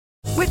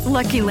With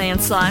Lucky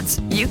Land Slots,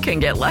 you can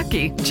get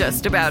lucky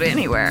just about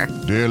anywhere.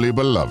 Dearly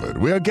beloved,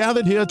 we are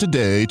gathered here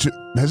today to...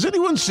 Has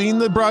anyone seen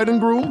the bride and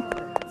groom?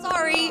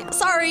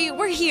 Sorry,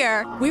 we're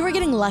here. We were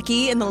getting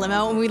lucky in the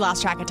limo and we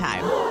lost track of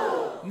time.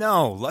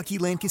 No, Lucky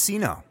Land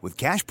Casino, with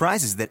cash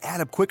prizes that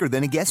add up quicker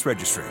than a guest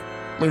registry.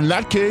 In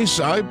that case,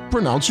 I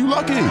pronounce you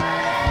lucky.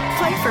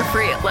 Play for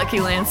free at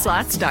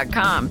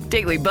LuckyLandSlots.com.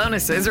 Daily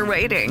bonuses are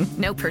waiting.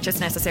 No purchase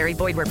necessary.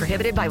 Void where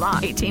prohibited by law.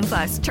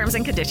 18+. Terms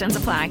and conditions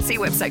apply. See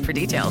website for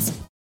details.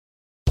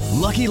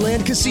 Lucky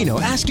Land Casino,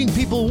 asking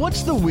people,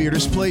 what's the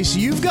weirdest place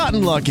you've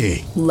gotten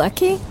lucky?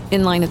 Lucky?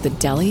 In line at the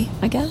deli,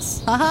 I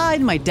guess? Aha,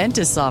 in my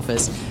dentist's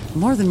office.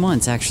 More than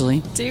once,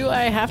 actually. Do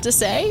I have to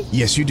say?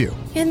 Yes, you do.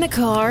 In the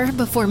car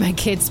before my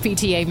kids'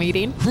 PTA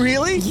meeting.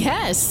 Really?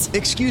 Yes.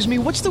 Excuse me,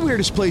 what's the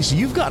weirdest place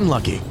you've gotten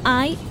lucky?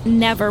 I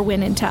never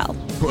win and tell.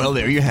 Well,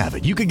 there you have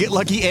it. You can get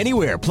lucky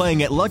anywhere,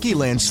 playing at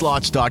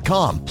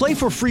LuckyLandSlots.com. Play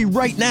for free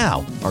right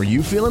now. Are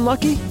you feeling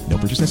lucky? No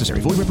purchase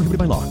necessary. Void where prohibited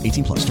by law.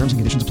 18+. Terms and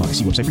conditions apply.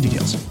 See website for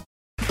details.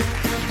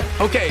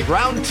 Okay,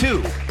 round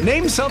two.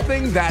 Name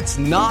something that's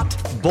not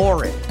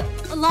boring.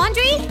 A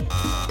laundry?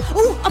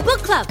 Ooh, a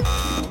book club.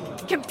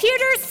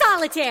 Computer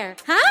solitaire,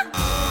 huh?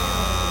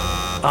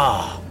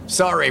 Ah,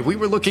 sorry, we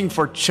were looking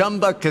for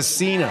Chumba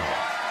Casino.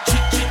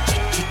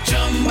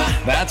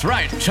 That's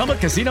right,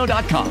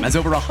 ChumbaCasino.com has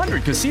over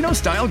 100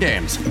 casino-style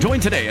games. Join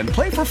today and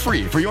play for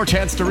free for your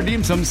chance to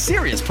redeem some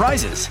serious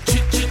prizes.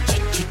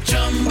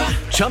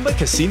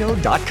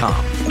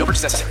 ChumbaCasino.com. No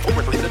purchase necessary. Void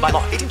where prohibited by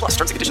law. 18+. Terms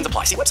and conditions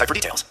apply. See website for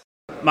details.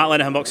 Matt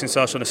Lenihan Boxing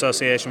Social in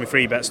association with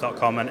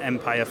freebets.com and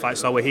Empire Fight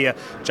Store. We're here,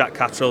 Jack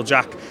Catterall.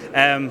 Jack,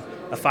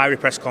 a fiery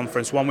press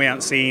conference, one we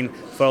haven't seen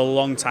for a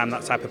long time,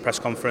 that type of press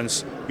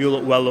conference. You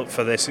look well up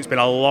for this. It's been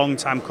a long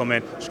time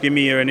coming. Just give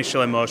me your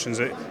initial emotions.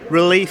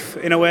 Relief,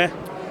 in a way?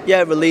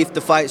 Yeah, relief.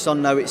 The fight's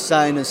on now. It's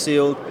signed and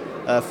sealed.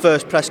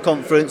 First press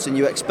conference, and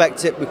you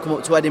expect it. We've come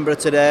up to Edinburgh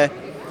today,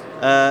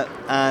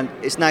 and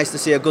it's nice to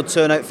see a good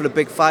turnout for the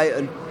big fight.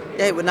 And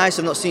yeah, it was nice.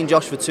 I've not seen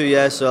Josh for 2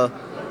 years, so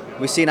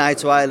we've seen eye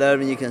to eye there,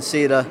 and you can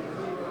see the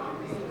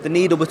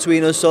needle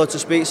between us, so to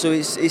speak. So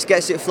it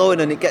gets it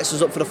flowing, and it gets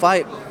us up for the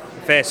fight.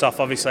 Face off,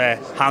 obviously,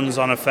 hands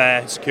on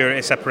affair,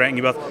 security separating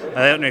you both.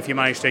 I don't know if you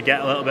managed to get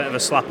a little bit of a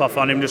slap off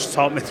on him. Just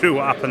talk me through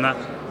what happened there.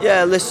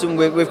 Yeah, listen,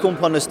 we've come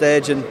up on the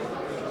stage, and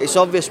it's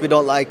obvious we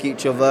don't like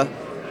each other.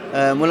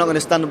 We're not going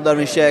to stand up there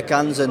and shake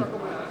hands, and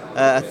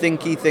I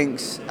think he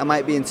thinks I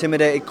might be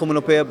intimidated coming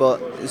up here,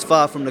 but it's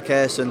far from the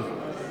case, and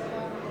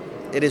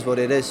it is what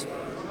it is.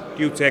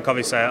 You take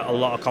obviously a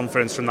lot of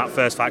confidence from that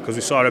first fight, because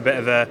we saw a bit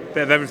of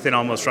everything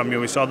almost from you.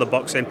 We saw the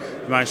boxing,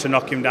 you managed to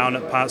knock him down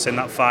at parts in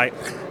that fight.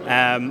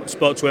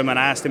 Spoke to him and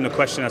I asked him the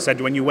question. I said,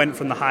 when you went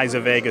from the highs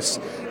of Vegas,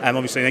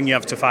 obviously then you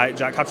have to fight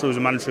Jack Catterall, who's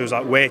a manager who was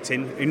like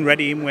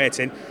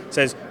waiting,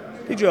 says,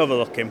 did you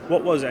overlook him?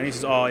 What was it? And he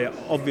says, oh yeah,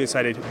 obviously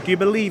I did. Do you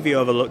believe he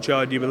overlooked you,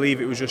 or do you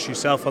believe it was just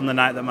yourself on the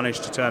night that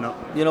managed to turn up?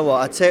 You know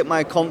what, I take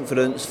my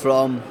confidence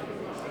from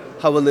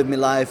how I live my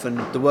life and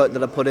the work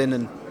that I put in,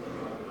 and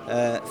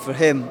for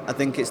him, I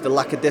think it's the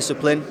lack of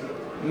discipline.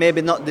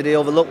 Maybe not did he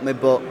overlook me,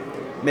 but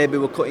maybe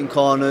we're cutting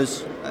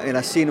corners. And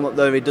I've seen him up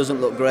there, he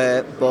doesn't look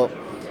great, but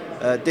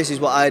this is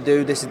what I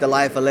do, this is the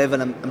life I live,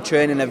 and I'm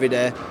training every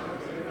day.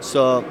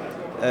 So,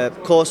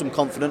 of course I'm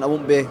confident. I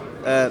won't be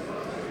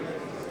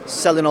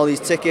selling all these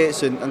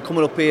tickets and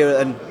coming up here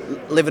and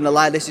living a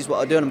lie. This is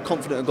what I do, and I'm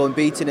confident of going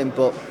beating him,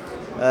 but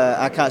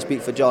I can't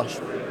speak for Josh.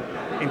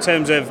 In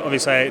terms of,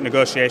 obviously,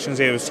 negotiations,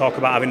 there was talk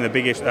about having the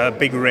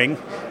big ring.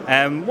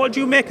 What do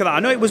you make of that? I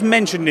know it was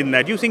mentioned in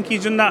there. Do you think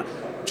he's done that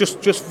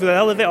just for the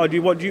hell of it, or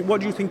what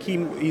do you think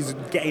he's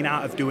getting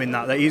out of doing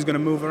that he's going to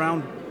move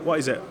around? What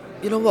is it?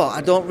 You know what,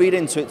 I don't read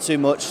into it too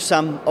much.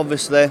 Sam,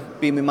 obviously,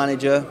 being my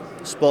manager,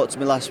 spoke to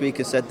me last week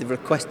and said they've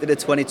requested a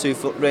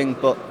 22-foot ring,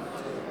 but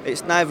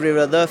it's neither here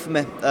nor there for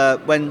me.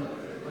 When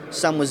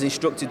Sam was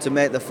instructed to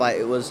make the fight,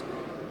 it was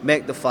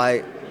make the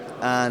fight,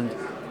 and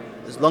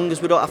as long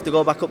as we don't have to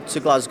go back up to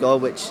Glasgow,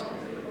 which,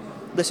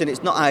 listen,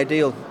 it's not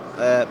ideal,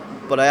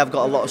 but I have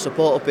got a lot of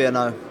support up here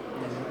now.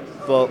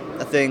 But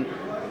I think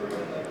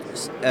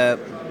no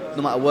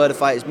matter where the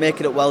fight is, make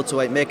it at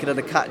welterweight, make it at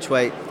a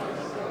catchweight,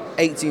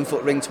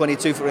 18-foot ring,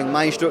 22-foot ring.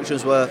 My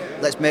instructions were,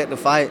 let's make the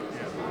fight.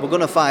 We're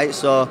going to fight,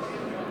 so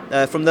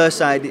from their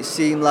side it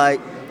seemed like,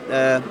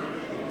 I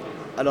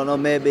don't know,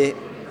 maybe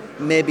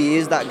he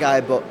is that guy,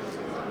 but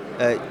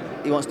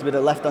he wants to be the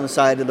left-hand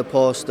side of the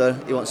poster.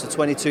 He wants a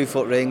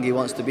 22-foot ring. He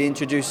wants to be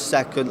introduced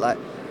second,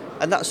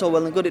 and that's all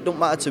well and good. It don't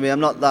matter to me. I'm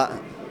not that.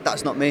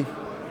 That's not me.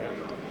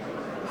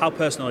 How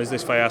personal is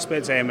this for you? I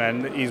spoke to him,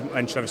 and he's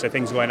mentioned obviously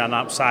things going on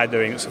outside the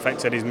ring that's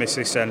affected his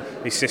missus and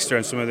his sister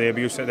and some of the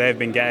abuse that they've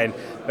been getting.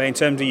 But in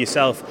terms of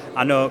yourself,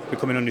 I know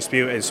becoming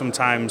undisputed,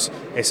 sometimes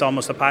it's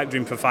almost a pipe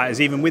dream for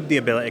fighters, even with the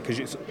ability, because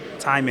it's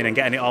timing and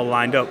getting it all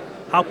lined up.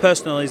 How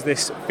personal is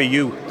this for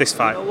you, this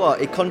fight? You know what?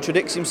 He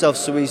contradicts himself.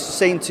 So he's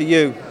saying to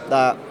you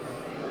that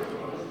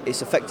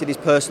it's affected his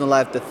personal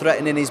life. They're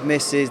threatening his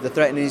missus, they're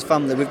threatening his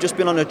family. We've just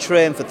been on a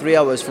train for 3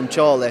 hours from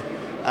Chorley,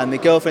 and my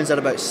girlfriend's had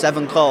about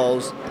 7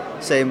 calls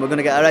saying we're going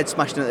to get our head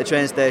smashed in at the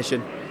train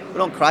station. We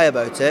don't cry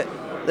about it.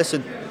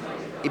 listen,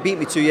 he beat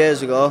me 2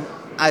 years ago.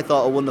 I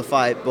thought I won the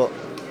fight, but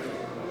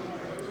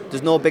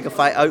there's no bigger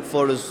fight out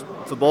for us,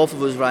 for both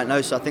of us right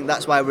now. So I think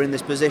that's why we're in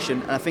this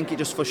position. And I think it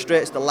just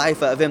frustrates the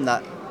life out of him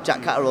that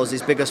Jack Catterall's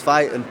his biggest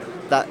fight, and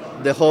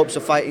that the hopes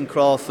of fighting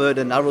Crawford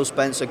and Errol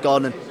Spence are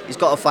gone, and he's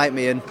got to fight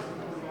me. And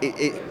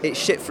it's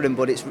shit for him,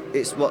 but it's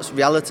what's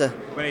reality.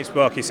 When he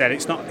spoke, he said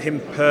it's not him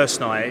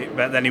personally,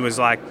 but then he was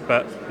like,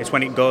 but it's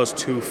when it goes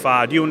too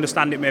far. Do you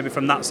understand it maybe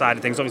from that side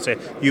of things? Obviously,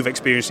 you've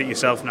experienced it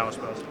yourself now, I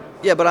suppose.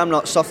 Yeah, but I'm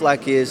not soft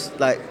like he is.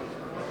 Like,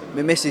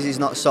 my missus is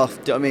not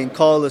soft. Do you know what I mean?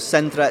 Callers,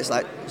 send threats,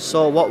 like,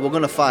 so what? We're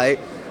going to fight.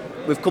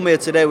 We've come here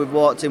today, we've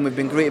walked in, we've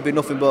been greeted with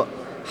nothing but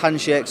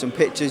handshakes and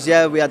pictures.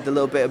 Yeah, we had the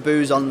little bit of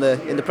booze in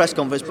the press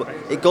conference, but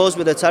it goes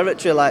with the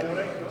territory.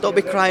 Like, don't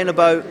be crying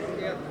about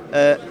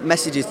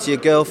messages to your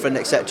girlfriend,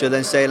 etc.,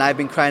 then saying I've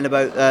been crying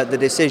about the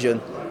decision.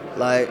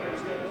 Like,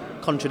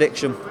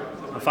 contradiction.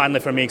 And finally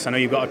from me, because I know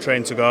you've got a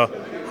train to go,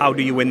 how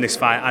do you win this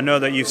fight? I know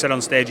that you've said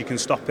on stage you can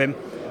stop him.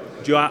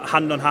 Do you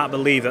hand on heart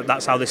believe that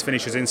that's how this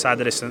finishes, inside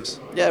the distance?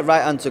 Yeah,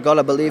 right hand to God,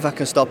 I believe I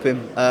can stop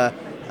him.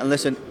 And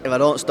listen, if I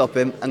don't stop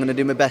him, I'm going to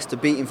do my best to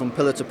beat him from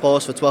pillar to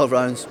post for 12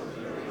 rounds.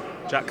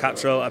 Jack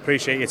Catterall, I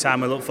appreciate your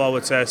time. We look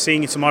forward to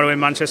seeing you tomorrow in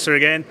Manchester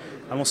again,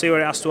 and we'll see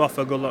what it has to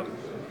offer. Good luck.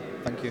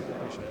 Thank you.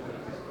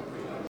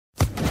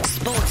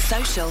 Sports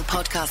Social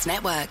Podcast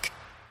Network.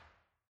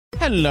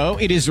 Hello,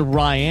 it is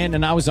Ryan,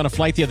 and I was on a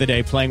flight the other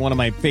day playing one of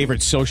my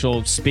favorite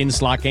social spin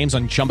slot games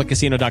on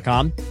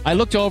ChumbaCasino.com. I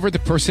looked over at the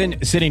person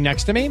sitting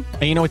next to me,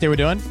 and you know what they were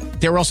doing?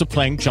 They were also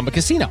playing Chumba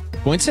Casino.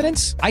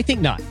 Coincidence? I think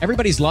not.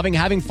 Everybody's loving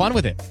having fun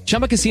with it.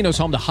 Chumba Casino is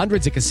home to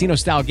hundreds of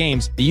casino-style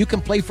games that you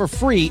can play for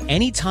free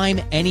anytime,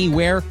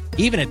 anywhere,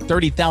 even at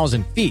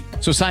 30,000 feet.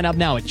 So sign up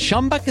now at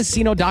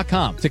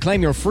ChumbaCasino.com to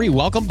claim your free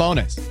welcome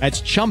bonus.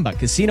 That's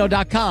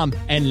ChumbaCasino.com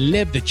and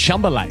live the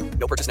Chumba life.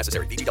 No purchase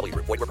necessary. VGW.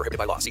 Void where prohibited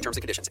by law. See terms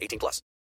and conditions. 18+.